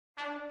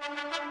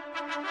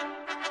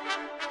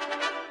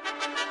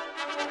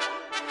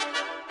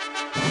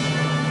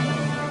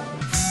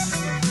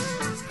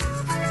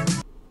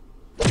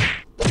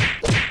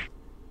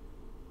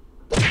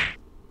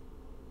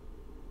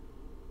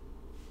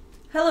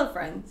Hello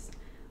friends,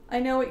 I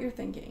know what you're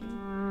thinking.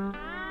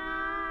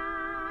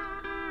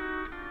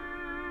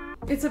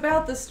 It's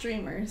about the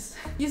streamers.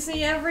 You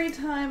see, every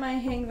time I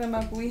hang them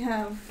up we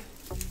have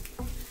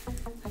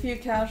a few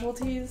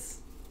casualties,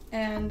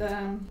 and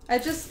I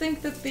just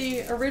think that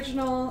the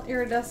original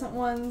iridescent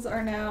ones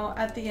are now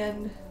at the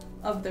end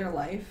of their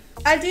life.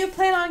 I do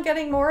plan on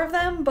getting more of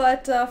them,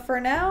 but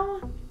for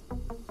now,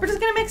 we're just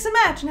gonna mix and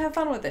match and have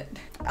fun with it.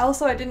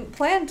 Also, I didn't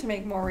plan to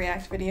make more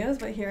React videos,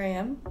 but here I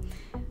am.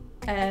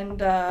 And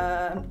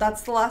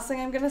that's the last thing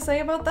I'm gonna say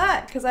about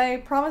that, because I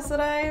promised that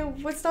I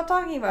would stop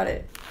talking about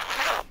it.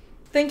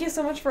 Thank you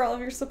so much for all of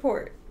your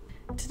support.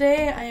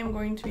 Today I am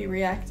going to be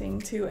reacting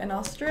to an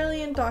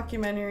Australian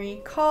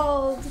documentary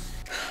called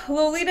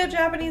Lolita,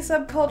 Japanese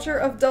Subculture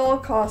of Doll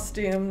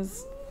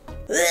Costumes.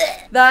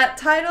 That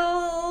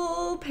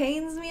title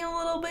pains me a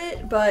little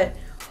bit, but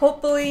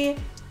hopefully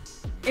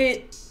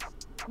it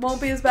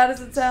won't be as bad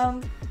as it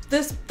sounds.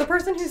 The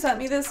person who sent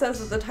me this says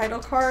that the title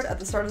card at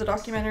the start of the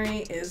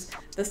documentary is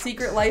The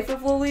Secret Life of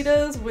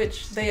Lolitas,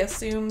 which they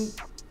assume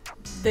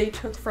they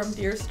took from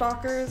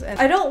Deerstalkers. And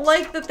I don't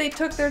like that they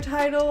took their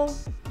title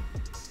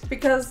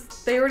because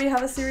they already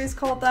have a series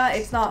called that.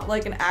 It's not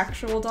like an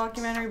actual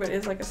documentary, but it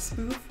is like a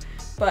spoof.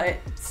 But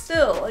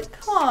still, like,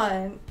 come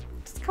on.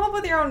 Just come up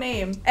with your own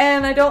name.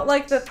 And I don't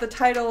like that the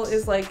title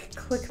is like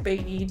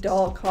clickbaity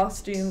doll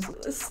costumes.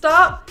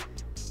 Stop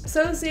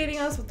associating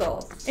us with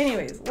dolls.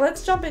 Anyways,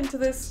 let's jump into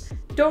this.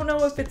 Don't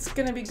know if it's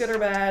gonna be good or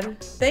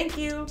bad. Thank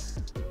you,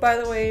 by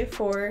the way,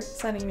 for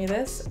sending me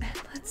this,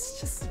 and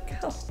let's just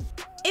go.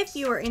 If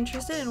you are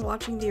interested in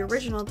watching the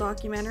original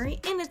documentary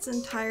in its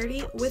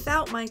entirety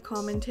without my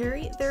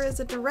commentary, there is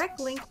a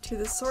direct link to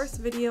the source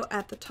video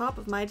at the top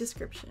of my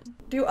description.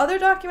 Do other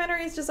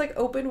documentaries just like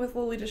open with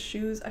Lolita's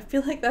shoes? I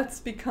feel like that's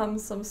become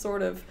some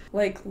sort of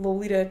like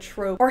Lolita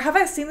trope. Or have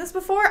I seen this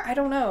before? I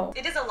don't know.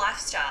 It is a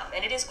lifestyle,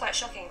 and it is quite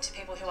shocking to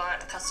people who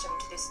aren't accustomed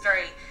to this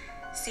very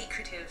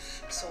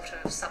secretive sort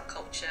of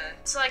subculture.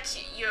 It's like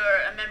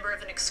you're a member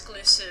of an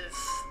exclusive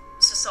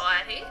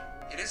society.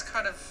 It is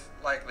kind of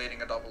like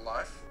leading a double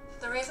life.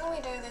 The reason we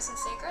do this in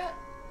secret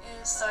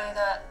is so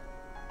that,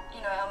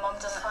 you know, our mom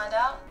doesn't find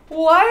out.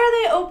 Why are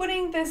they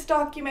opening this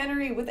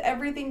documentary with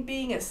everything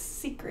being a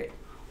secret?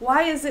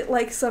 Why is it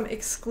like some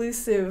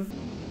exclusive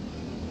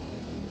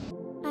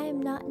I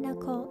am not in a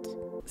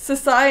cult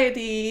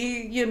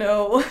society, you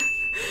know,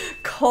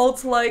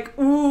 cult like,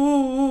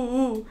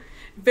 ooh,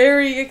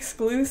 very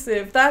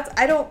exclusive?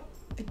 I don't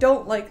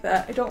like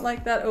that. I don't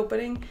like that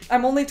opening.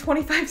 I'm only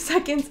 25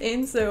 seconds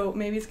in, so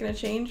maybe it's gonna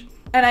change.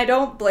 And I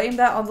don't blame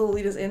that on the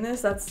Lolitas in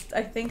this. That's,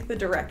 I think, the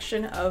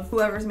direction of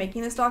whoever's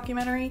making this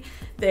documentary.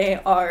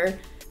 They are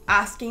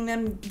asking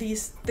them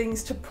these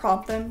things to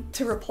prompt them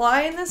to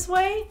reply in this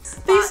way.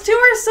 These two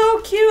are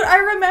so cute. I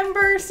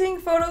remember seeing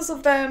photos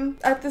of them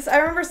at this. I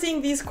remember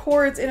seeing these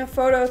cords in a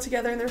photo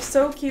together, and they're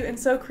so cute and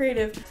so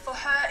creative. For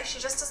her, if she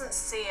just doesn't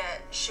see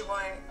it, she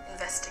won't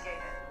investigate it.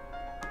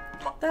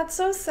 That's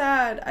so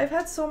sad. I've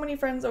had so many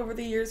friends over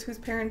the years whose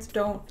parents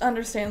don't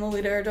understand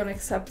Lolita or don't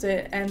accept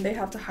it, and they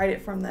have to hide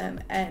it from them,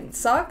 and it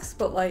sucks,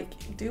 but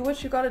like, do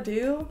what you gotta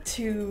do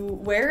to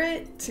wear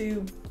it,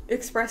 to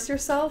express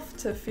yourself,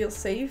 to feel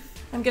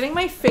safe. I'm getting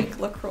my fake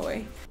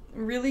LaCroix.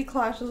 Really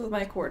clashes with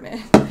my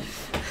coordinate.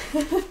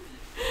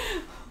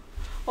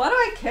 Why do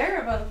I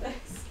care about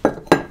this?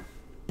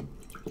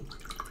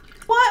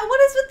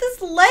 What is with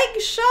this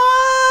leg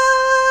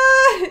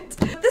shot?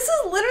 This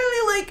is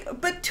literally like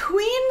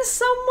between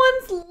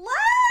someone's legs.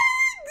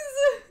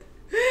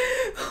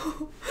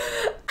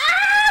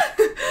 Ah!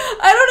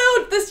 I don't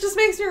know, this just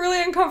makes me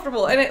really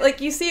uncomfortable, and it,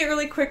 like, you see it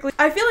really quickly.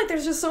 I feel like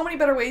there's just so many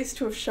better ways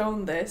to have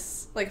shown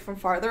this, like from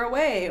farther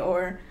away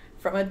or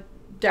from a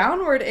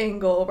downward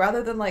angle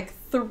rather than like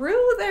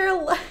through their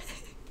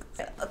legs.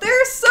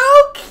 They're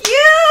so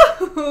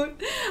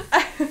cute.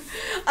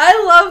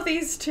 I love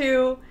these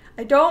two.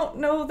 I don't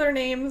know their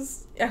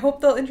names. I hope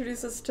they'll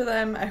introduce us to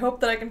them. I hope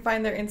that I can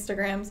find their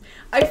Instagrams.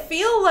 I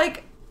feel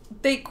like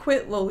they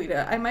quit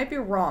Lolita. I might be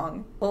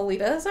wrong.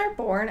 Lolitas are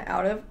born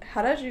out of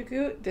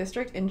Harajuku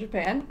district in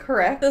Japan.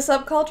 Correct. The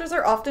subcultures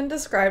are often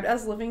described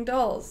as living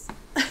dolls.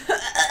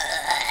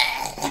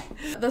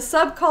 The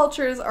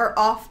subcultures are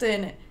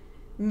often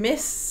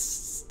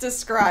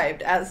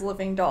misdescribed as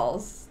living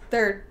dolls.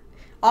 They're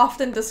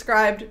often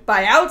described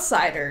by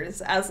outsiders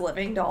as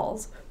living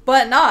dolls,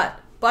 but not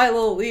by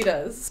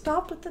Lolitas.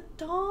 Stop with the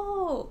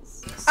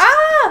dolls.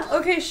 Ah!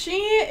 Okay,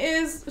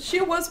 she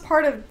was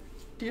part of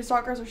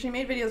Deerstalkers, or she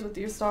made videos with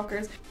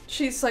Deerstalkers.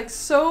 She's like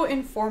so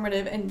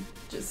informative and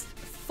just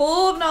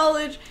full of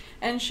knowledge,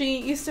 and she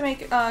used to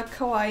make a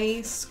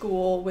kawaii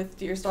school with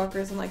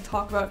Deerstalkers and like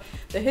talk about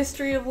the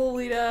history of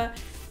Lolita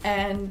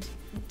and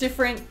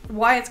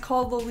why it's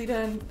called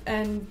Lolita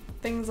and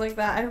things like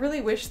that. I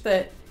really wish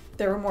that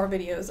there were more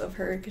videos of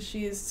her because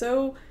she is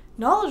so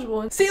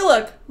knowledgeable. See,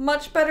 look,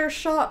 much better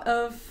shot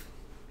of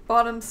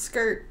bottom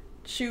skirt,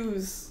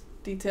 shoes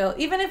detail.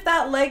 Even if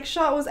that leg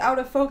shot was out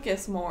of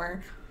focus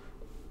more.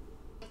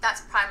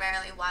 That's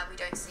primarily why we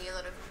don't see a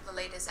lot of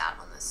Lolitas out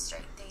on the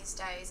street these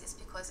days, is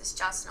because it's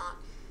just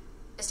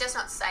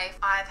not safe.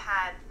 I've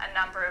had a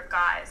number of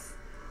guys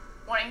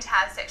wanting to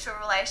have sexual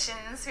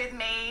relations with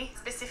me,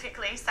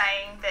 specifically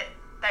saying that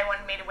they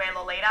wanted me to wear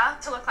Lolita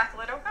to look like a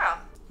little girl.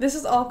 This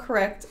is all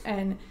correct,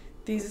 and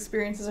these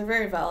experiences are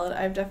very valid.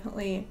 I've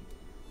definitely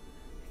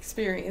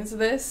experienced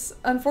this,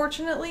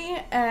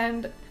 unfortunately,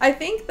 and I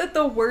think that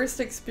the worst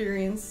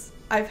experience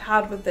I've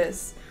had with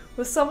this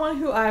was someone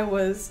who I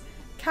was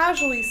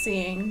casually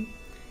seeing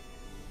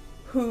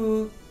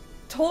who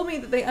told me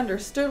that they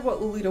understood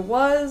what Lolita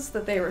was,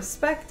 that they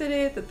respected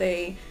it, that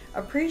they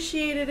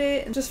appreciated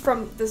it, and just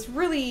from this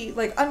really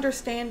like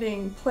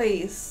understanding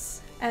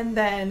place, and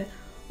then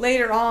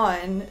later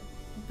on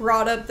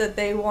brought up that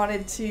they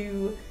wanted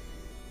to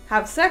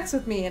have sex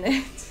with me in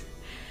it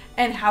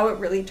and how it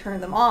really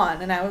turned them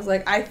on. And I was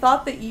like, I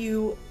thought that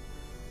you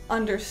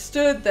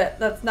understood that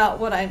that's not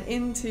what I'm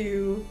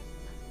into.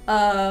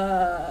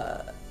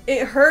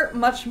 It hurt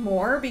much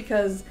more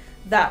because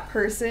that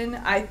person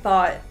I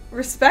thought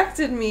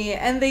respected me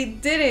and they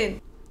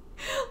didn't.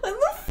 What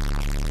the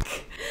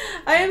f***?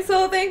 I am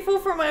so thankful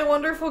for my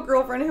wonderful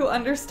girlfriend who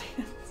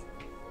understands.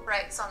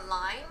 Rates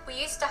online. We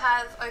used to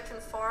have open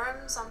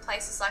forums on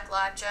places like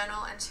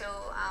LiveJournal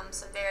until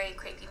some very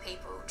creepy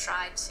people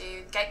tried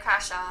to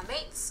gatecrash our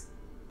meets.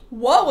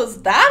 What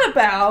was that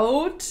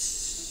about?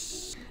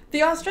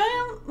 The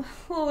Australian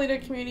Lolita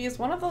community is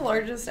one of the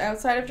largest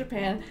outside of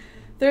Japan.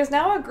 There's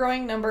now a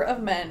growing number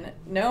of men,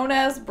 known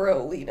as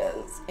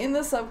Brolitas, in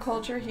the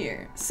subculture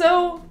here.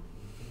 So,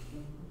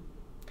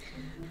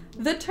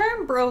 the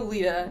term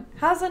Brolita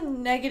has a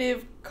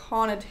negative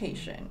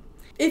connotation.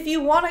 If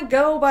you want to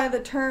go by the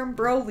term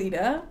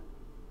Brolita,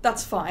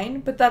 that's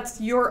fine, but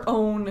that's your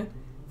own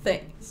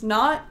thing. It's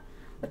not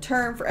a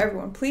term for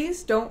everyone.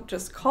 Please don't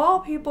just call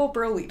people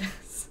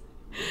Brolitas,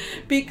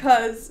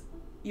 because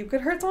you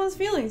could hurt someone's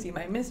feelings. You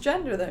might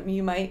misgender them.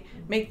 You might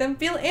make them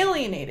feel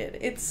alienated.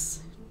 It's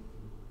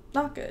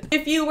not good.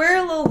 If you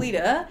wear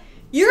Lolita,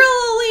 you're a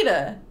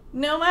Lolita,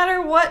 no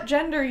matter what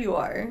gender you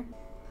are.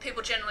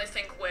 People generally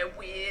think we're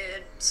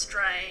weird,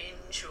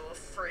 strange, or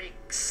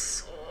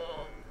freaks,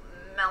 or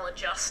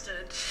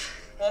maladjusted.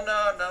 Well,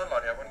 no,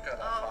 Lottie, I wouldn't go that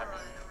far.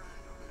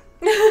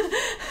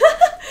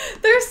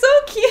 They're so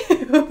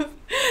cute.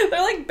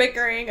 They're like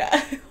bickering.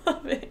 I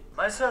love it.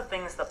 Most of the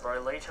things that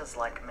Brolitas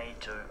like me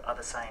do are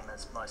the same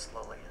as most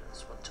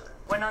Lolitas would do.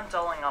 When I'm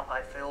dolling up,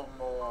 I feel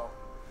more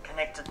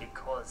connected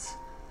because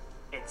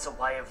it's a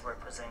way of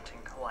representing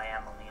who I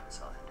am on the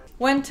inside.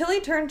 When Tilly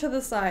turned to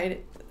the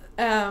side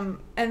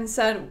and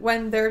said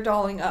when they're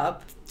dolling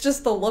up,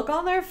 just the look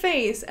on their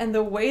face and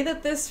the way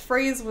that this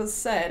phrase was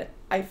said,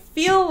 I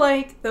feel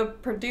like the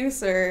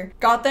producer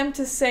got them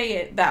to say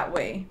it that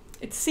way.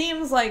 It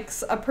seems like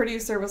a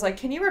producer was like,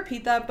 can you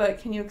repeat that, but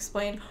can you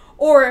explain?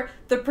 Or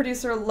the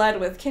producer led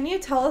with, can you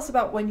tell us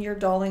about when you're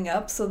dolling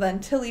up? So then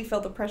Tilly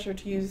felt the pressure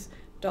to use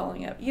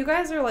dolling up. You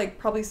guys are like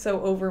probably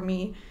so over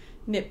me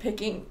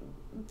nitpicking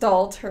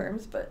doll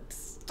terms, but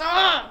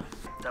stop!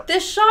 Yep.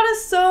 This shot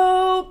is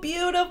so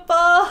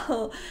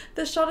beautiful.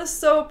 This shot is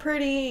so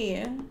pretty.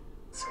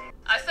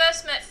 I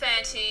first met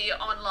Fanti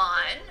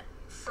online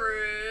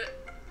through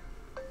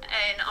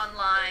an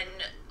online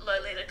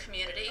Lolita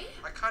community.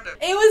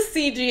 It was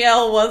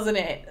CGL, wasn't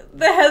it?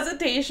 The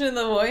hesitation in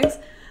the voice.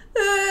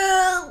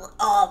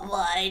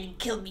 Online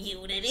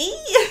community.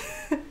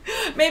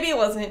 Maybe it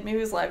wasn't. Maybe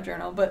it was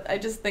LiveJournal, but I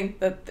just think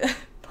that the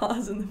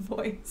pause in the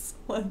voice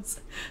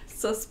was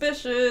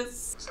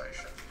suspicious.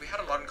 We had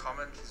a lot in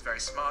common. She's very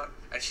smart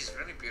and she's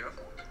really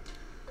beautiful.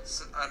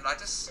 So, and I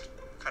just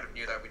kind of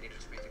knew that we needed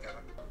to be together.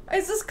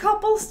 Is this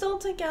couple still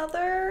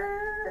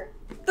together?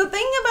 The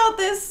thing about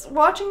this,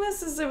 watching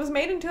this, is it was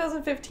made in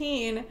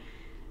 2015.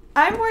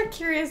 I'm more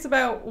curious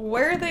about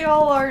where they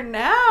all are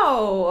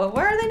now.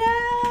 Where are they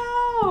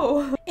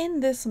now?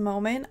 In this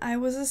moment, I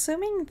was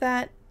assuming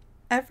that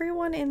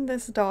everyone in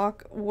this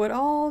doc would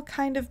all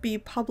kind of be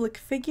public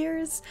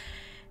figures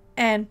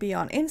and be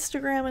on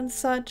Instagram and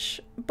such,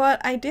 but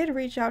I did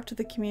reach out to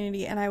the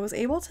community and I was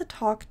able to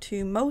talk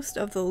to most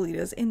of the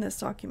Lolitas in this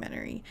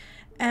documentary,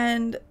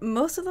 and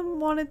most of them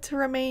wanted to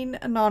remain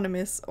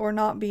anonymous or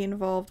not be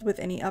involved with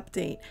any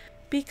update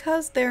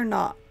because they're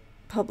not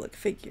public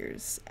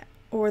figures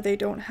or they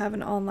don't have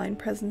an online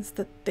presence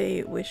that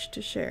they wish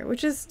to share,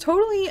 which is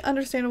totally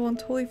understandable and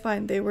totally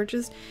fine. They were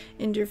just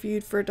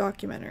interviewed for a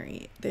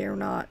documentary. They are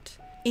not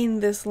in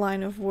this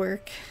line of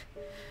work.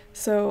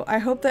 So I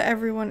hope that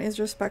everyone is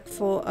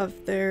respectful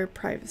of their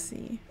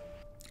privacy.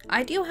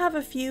 I do have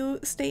a few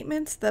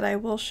statements that I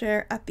will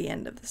share at the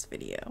end of this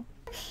video.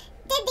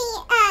 Did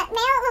the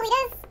male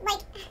Lolitas,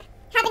 like,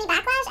 have any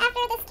backlash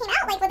after this came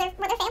out? Like, were their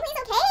families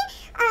okay?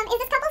 Is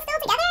this couple still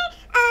together?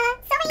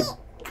 So many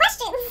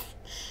questions.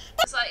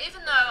 So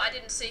even though I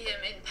didn't see him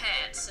in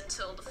pants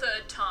until the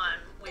third time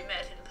we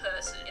met in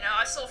person, you know,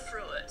 I saw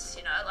through it,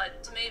 you know,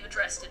 like, to me the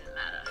dress didn't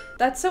matter.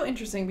 That's so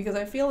interesting because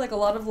I feel like a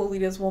lot of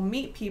Lolitas will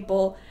meet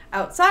people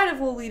outside of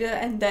Lolita,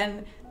 and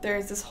then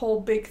there's this whole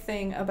big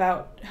thing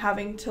about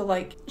having to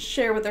like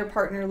share with their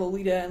partner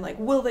Lolita and like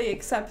will they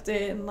accept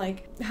it and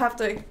like have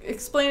to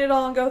explain it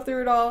all and go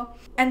through it all.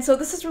 And so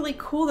this is really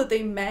cool that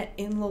they met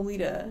in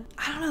Lolita.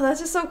 I don't know,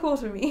 that's just so cool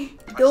to me.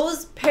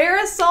 Those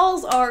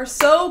parasols are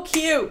so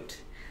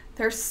cute.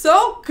 They're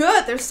so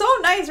good. They're so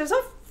nice. They're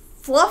so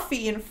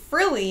fluffy and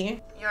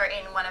frilly. You're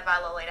in one of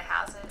our Lolita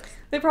houses.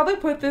 They probably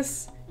put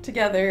this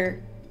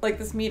together, like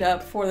this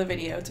meetup for the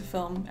video to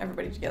film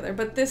everybody together.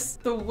 But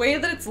the way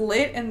that it's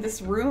lit and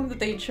this room that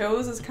they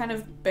chose is kind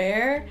of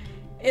bare.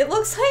 It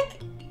looks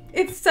like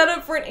it's set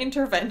up for an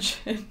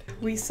intervention.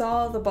 We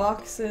saw the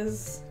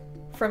boxes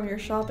from your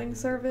shopping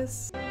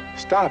service.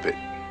 Stop it.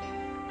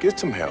 Get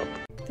some help.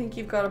 I think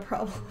you've got a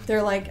problem.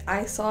 They're like,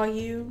 I saw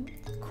you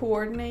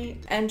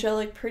coordinate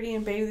Angelic, Pretty,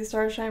 and Baby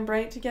Stars Shine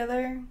Bright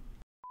together.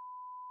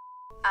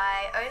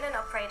 I own and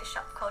operate a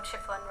shop called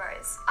Chiffon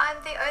Rose. I'm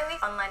the only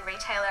online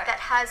retailer that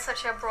has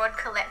such a broad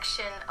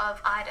collection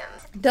of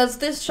items. Does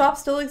this shop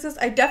still exist?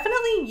 I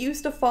definitely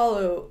used to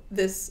follow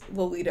this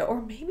Lolita,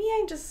 or maybe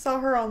I just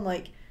saw her on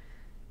like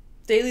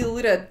Daily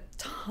Lolita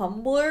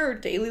Tumblr or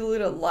Daily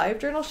Lolita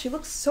LiveJournal. She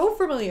looks so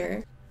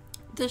familiar.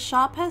 The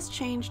shop has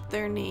changed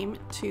their name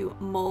to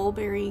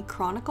Mulberry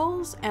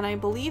Chronicles, and I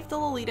believe the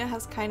Lolita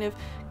has kind of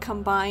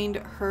combined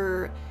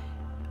her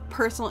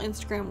personal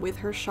Instagram with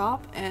her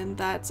shop, and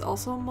that's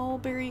also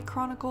Mulberry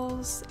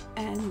Chronicles,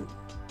 and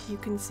you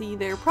can see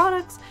their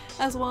products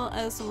as well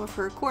as some of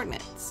her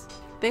coordinates.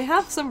 They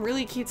have some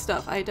really cute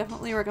stuff. I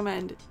definitely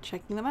recommend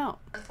checking them out.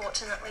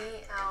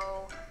 Unfortunately,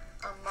 our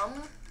mum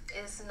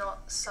is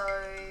not so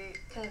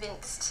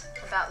convinced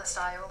about the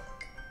style.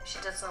 She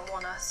doesn't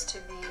want us to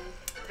be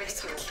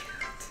ridiculed. So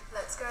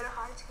let's go to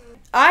high tea.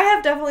 I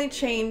have definitely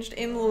changed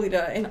in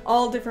Lolita in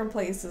all different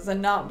places,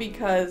 and not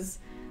because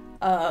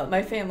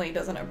my family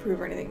doesn't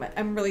approve or anything.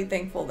 I'm really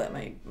thankful that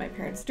my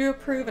parents do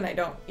approve, and I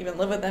don't even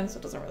live with them, so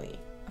it doesn't really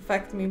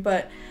affect me.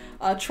 But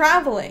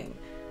traveling,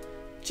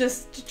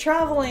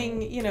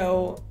 you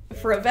know,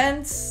 for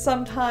events,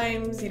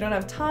 sometimes you don't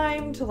have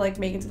time to like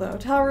make it to the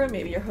hotel room.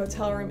 Maybe your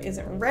hotel room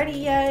isn't ready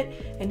yet,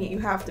 and you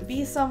have to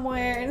be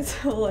somewhere. And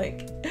so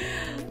like,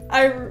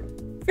 I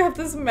have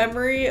this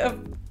memory of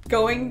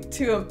going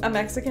to a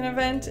Mexican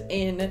event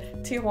in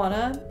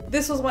Tijuana.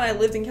 This was when I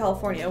lived in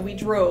California. We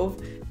drove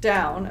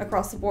down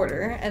across the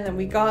border, and then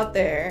we got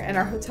there and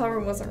our hotel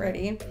room wasn't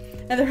ready,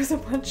 and there was a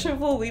bunch of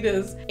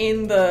Lolitas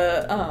in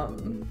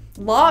the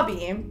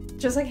lobby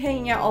just like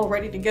hanging out all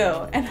ready to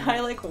go, and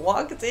I like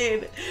walked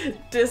in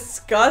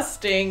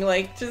disgusting,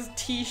 like just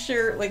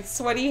t-shirt, like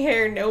sweaty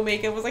hair, no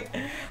makeup, was like,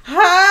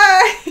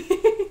 hi.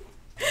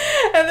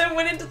 And then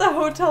went into the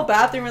hotel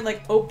bathroom and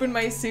like opened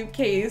my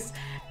suitcase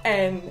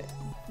and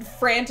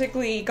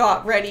frantically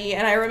got ready,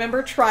 and I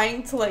remember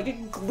trying to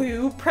like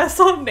glue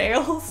press-on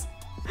nails,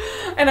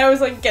 and I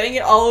was like getting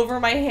it all over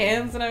my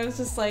hands, and I was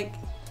just like,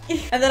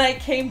 and then I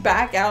came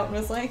back out and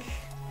was like,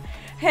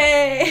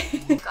 hey.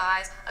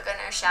 Guys are going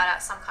to shout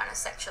out some kind of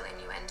sexual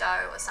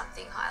innuendo or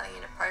something highly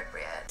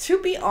inappropriate.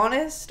 To be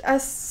honest,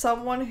 as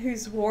someone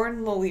who's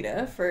worn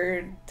Lolita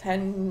for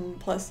 10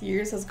 plus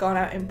years, has gone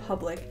out in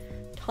public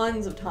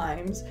tons of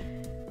times,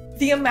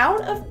 the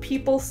amount of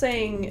people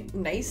saying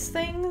nice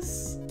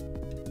things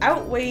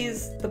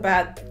outweighs the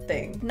bad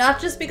thing.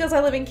 Not just because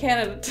I live in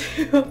Canada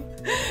too.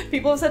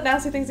 People have said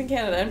nasty things in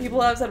Canada, and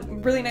people have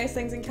said really nice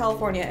things in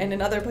California and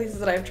in other places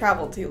that I've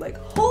traveled to. Like,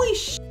 holy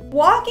sh!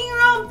 Walking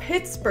around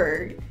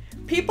Pittsburgh,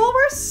 people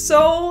were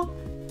so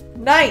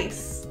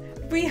nice.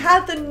 We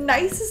had the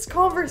nicest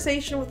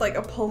conversation with like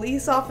a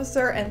police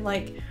officer and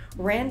like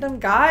random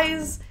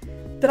guys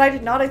that I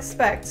did not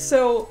expect.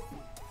 So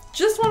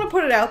just want to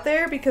put it out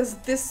there because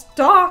this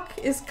doc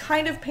is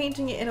kind of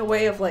painting it in a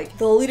way of like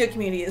the Lolita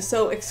community is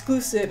so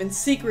exclusive and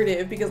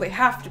secretive because they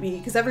have to be,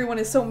 because everyone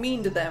is so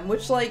mean to them,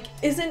 which like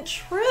isn't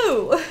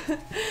true. The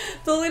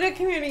Lolita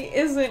community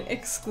isn't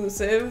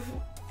exclusive.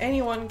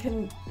 Anyone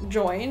can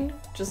join.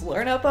 Just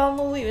learn up on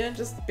Lolita,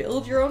 just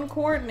build your own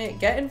coordinate,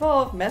 get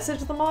involved,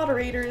 message the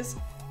moderators.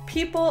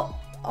 People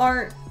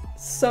aren't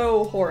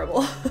so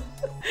horrible.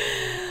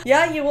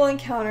 Yeah, you will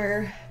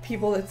encounter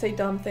people that say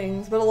dumb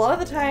things, but a lot of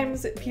the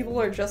times people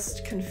are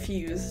just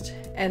confused,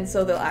 and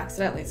so they'll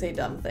accidentally say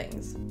dumb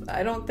things.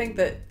 I don't think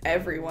that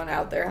everyone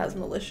out there has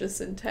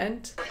malicious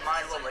intent.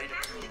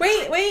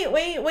 Wait.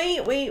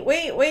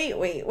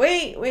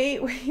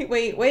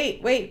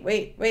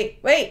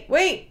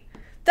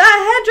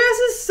 That headdress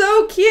is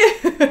so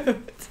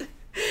cute.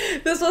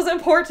 This was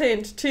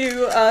important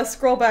to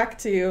scroll back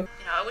to. You know,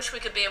 I wish we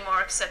could be a more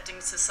accepting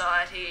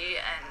society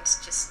and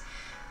just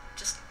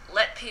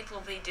let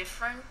people be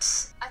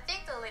different. I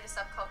think the Lolita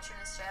subculture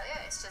in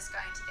Australia is just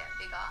going to get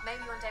bigger.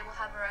 Maybe one day we'll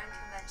have our own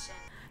convention.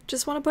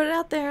 Just want to put it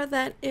out there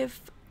that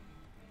if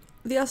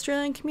the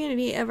Australian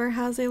community ever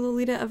has a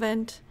Lolita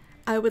event,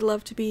 I would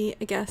love to be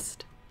a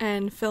guest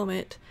and film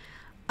it.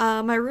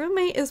 My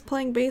roommate is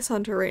playing Bass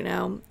Hunter right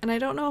now, and I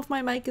don't know if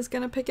my mic is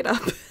gonna pick it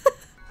up.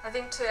 I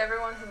think to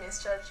everyone who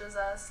misjudges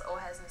us or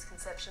has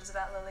misconceptions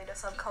about Lolita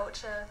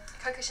subculture,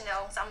 Coco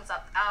Chanel sums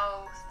up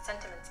our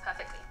sentiments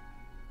perfectly.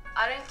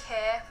 I don't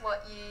care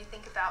what you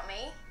think about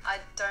me. I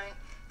don't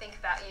think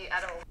about you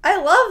at all.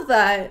 I love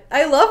that.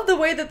 I love the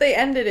way that they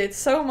ended it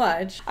so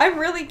much. I'm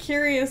really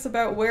curious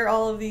about where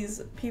all of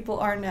these people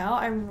are now.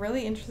 I'm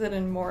really interested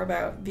in more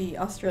about the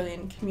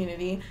Australian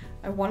community.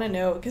 I want to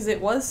know because it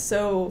was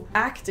so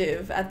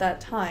active at that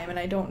time, and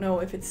I don't know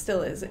if it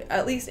still is.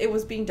 At least it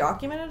was being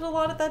documented a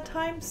lot at that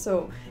time,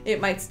 so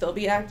it might still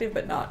be active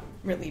but not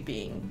really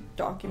being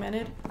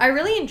documented. I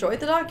really enjoyed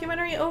the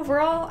documentary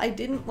overall. I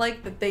didn't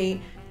like that they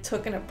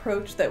took an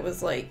approach that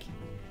was like,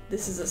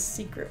 this is a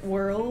secret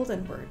world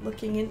and we're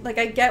looking in. Like,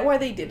 I get why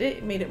they did it.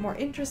 It made it more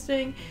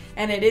interesting,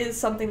 and it is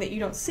something that you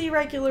don't see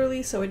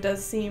regularly, so it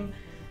does seem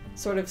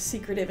sort of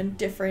secretive and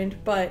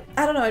different, but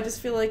I don't know, I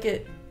just feel like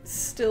it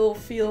still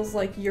feels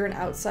like you're an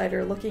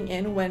outsider looking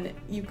in when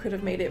you could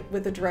have made it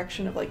with the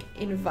direction of like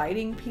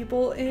inviting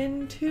people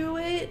into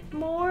it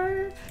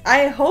more.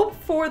 I hope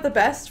for the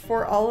best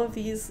for all of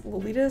these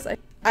Lolitas.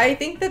 I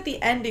think that the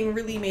ending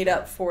really made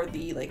up for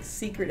the like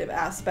secretive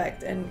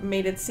aspect and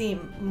made it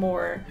seem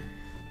more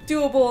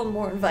doable and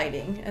more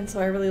inviting, and so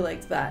I really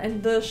liked that.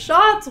 And the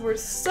shots were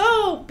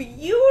so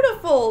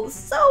beautiful,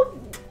 so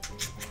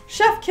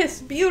chef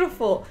kiss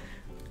beautiful.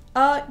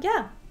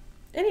 Yeah.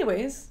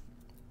 Anyways,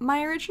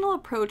 my original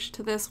approach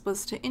to this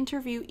was to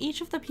interview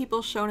each of the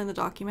people shown in the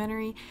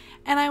documentary,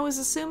 and I was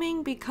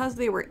assuming because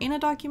they were in a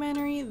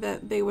documentary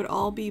that they would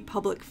all be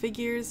public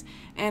figures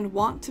and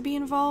want to be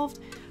involved,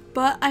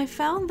 but I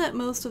found that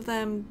most of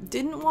them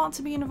didn't want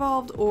to be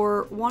involved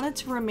or wanted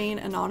to remain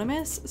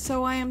anonymous,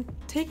 so I am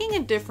taking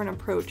a different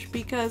approach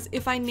because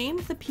if I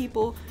named the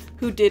people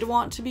who did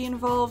want to be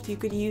involved, you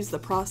could use the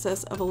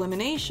process of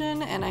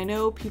elimination, and I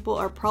know people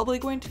are probably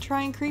going to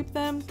try and creep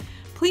them.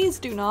 Please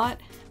do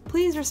not.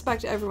 Please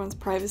respect everyone's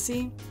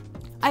privacy.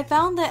 I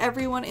found that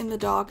everyone in the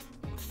doc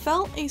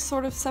felt a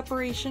sort of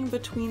separation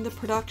between the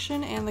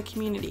production and the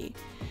community.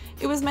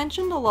 It was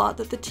mentioned a lot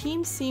that the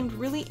team seemed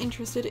really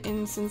interested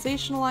in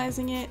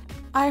sensationalizing it.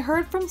 I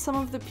heard from some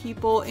of the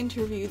people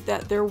interviewed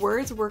that their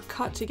words were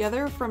cut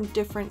together from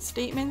different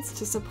statements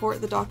to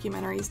support the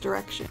documentary's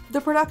direction.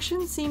 The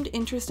production seemed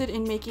interested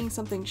in making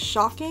something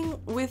shocking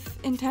with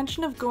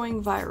intention of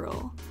going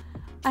viral.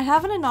 I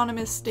have an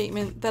anonymous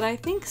statement that I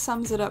think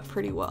sums it up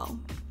pretty well.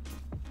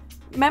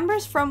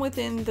 Members from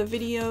within the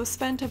video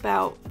spent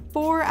about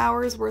 4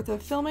 hours worth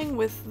of filming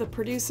with the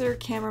producer,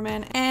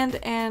 cameraman,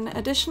 and an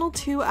additional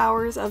 2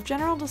 hours of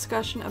general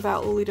discussion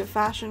about Lolita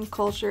fashion,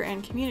 culture,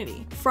 and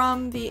community.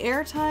 From the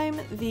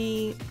airtime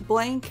the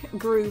blank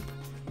group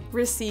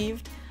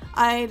received,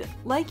 I'd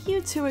like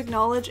you to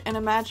acknowledge and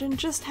imagine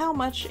just how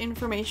much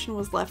information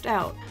was left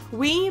out.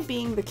 We,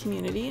 being the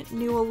community,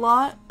 knew a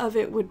lot of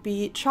it would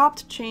be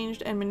chopped,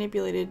 changed, and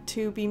manipulated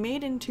to be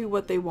made into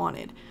what they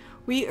wanted.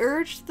 We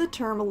urged the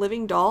term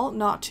living doll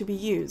not to be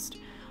used.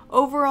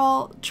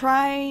 Overall,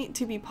 try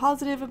to be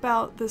positive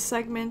about the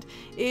segment.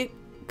 It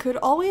could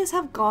always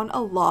have gone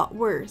a lot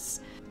worse.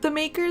 The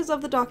makers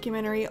of the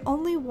documentary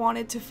only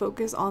wanted to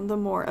focus on the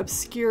more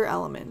obscure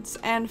elements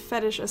and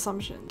fetish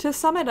assumptions. To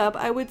sum it up,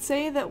 I would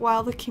say that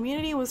while the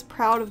community was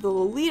proud of the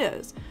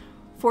Lolitas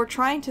for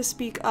trying to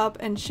speak up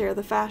and share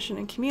the fashion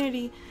and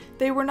community,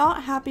 they were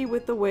not happy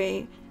with the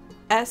way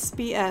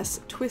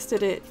SBS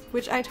twisted it,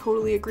 which I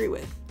totally agree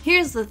with.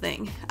 Here's the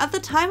thing, at the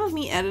time of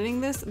me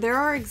editing this, there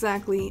are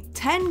exactly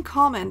 10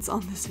 comments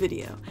on this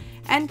video,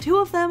 and 2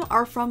 of them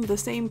are from the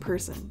same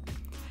person.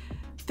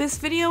 This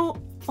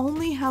video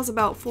only has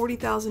about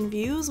 40,000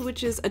 views,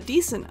 which is a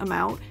decent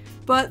amount,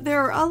 but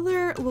there are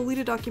other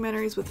Lolita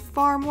documentaries with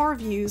far more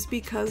views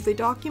because they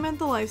document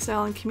the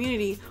lifestyle and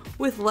community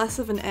with less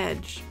of an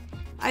edge.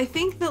 I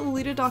think that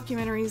Lolita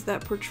documentaries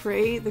that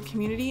portray the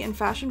community and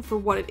fashion for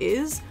what it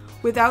is,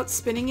 without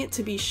spinning it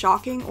to be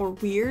shocking or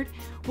weird,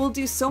 will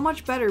do so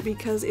much better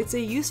because it's a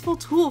useful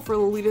tool for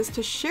Lolitas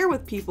to share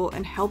with people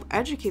and help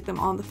educate them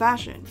on the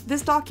fashion.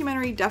 This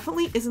documentary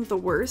definitely isn't the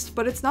worst,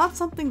 but it's not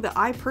something that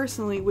I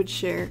personally would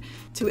share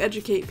to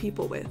educate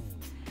people with.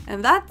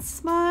 And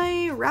that's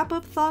my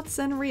wrap-up thoughts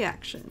and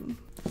reaction.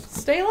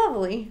 Stay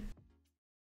lovely.